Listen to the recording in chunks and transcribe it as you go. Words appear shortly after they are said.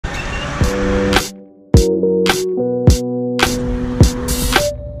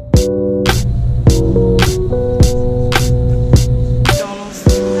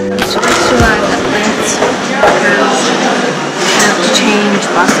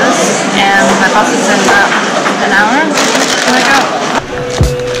buses, and my bus is in an hour. Can I go?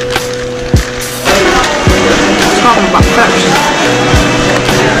 Talking about first.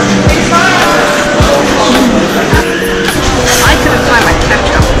 I couldn't find my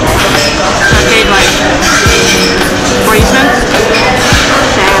ketchup. I paid like 40 cents.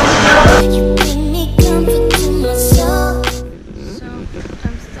 Sad. So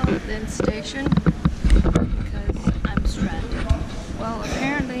I'm still at Linz station because I'm stranded. Well,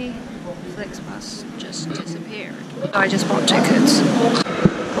 apparently Flixbus just disappeared. So I just bought tickets.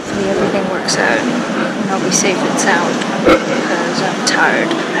 Hopefully everything works out and I'll be safe and sound because I'm tired.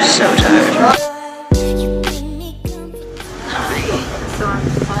 So tired. Hi. So I'm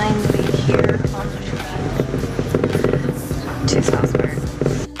finally here on the train to Salzburg.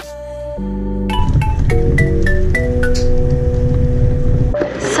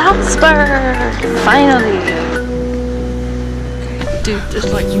 Salzburg! Finally! Dude,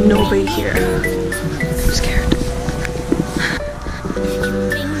 there's like nobody here. I'm scared.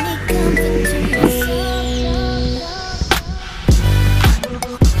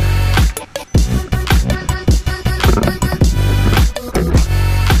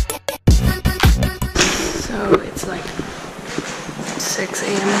 So it's like 6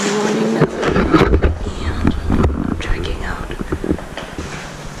 a.m. in the morning now. And I'm checking out.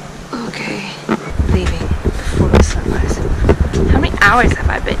 Okay, leaving before the sunrise. How many hours have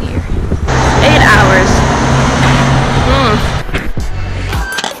I been here? 8 hours.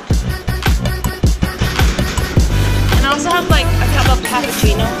 And I also have like a cup of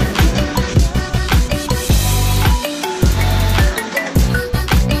cappuccino.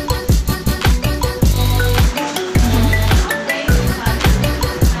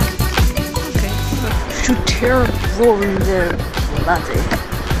 Okay. Latte.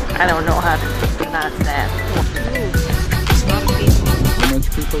 I don't know how to pronounce that. How much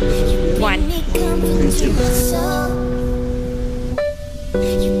people do you have? 1.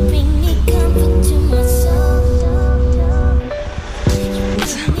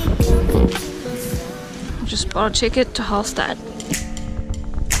 Just bought a ticket to Hallstatt.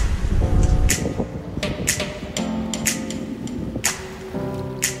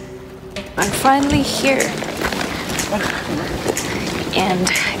 I'm finally here. And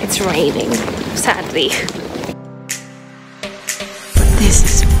it's raining, sadly. But this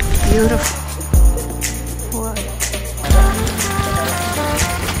is beautiful. What?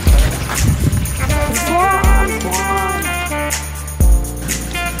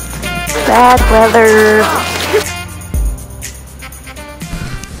 Bad weather.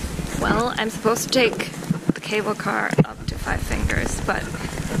 Well, I'm supposed to take the cable car up to 5 Fingers, but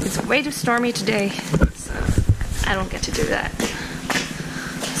it's way too stormy today, so I don't get to do that.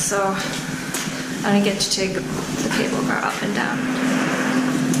 So I don't get to take the cable car up and down.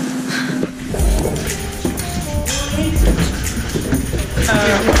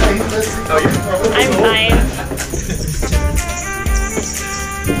 I'm fine.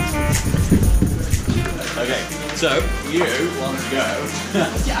 Okay, so you want to go?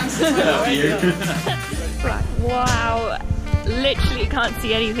 Yeah, I'm so wow, literally can't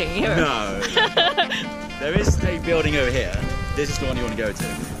see anything here. No. There is a building over here. This is the one you want to go to.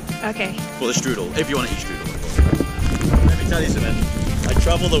 Okay. For the strudel, if you want to eat strudel. Let me tell you something. I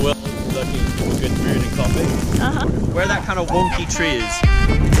travel the world looking for good food and coffee. Where that kind of wonky tree is.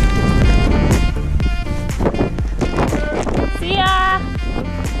 See ya!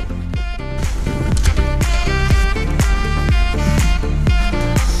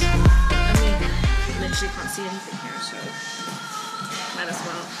 I mean, literally can't see anything here, so might as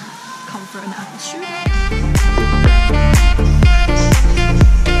well come for an apple strudel.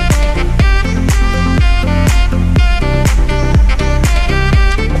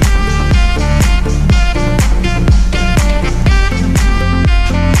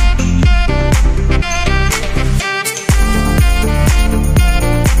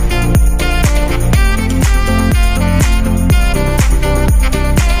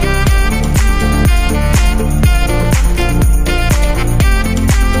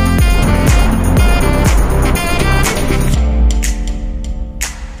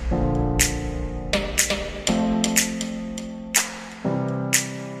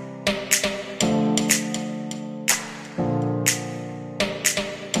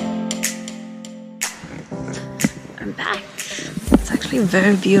 I'm back. It's actually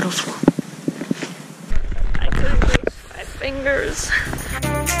very beautiful. I couldn't go 5 Fingers.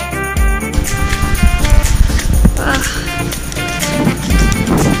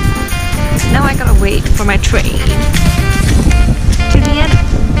 Now I gotta wait for my train to Vienna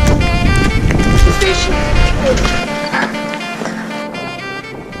station.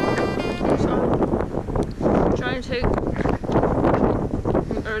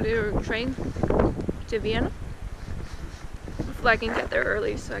 to Vienna. Hopefully I can get there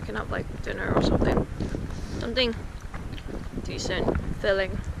early so I can have like dinner or something. Something decent,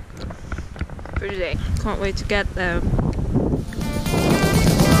 filling for today. Can't wait to get there.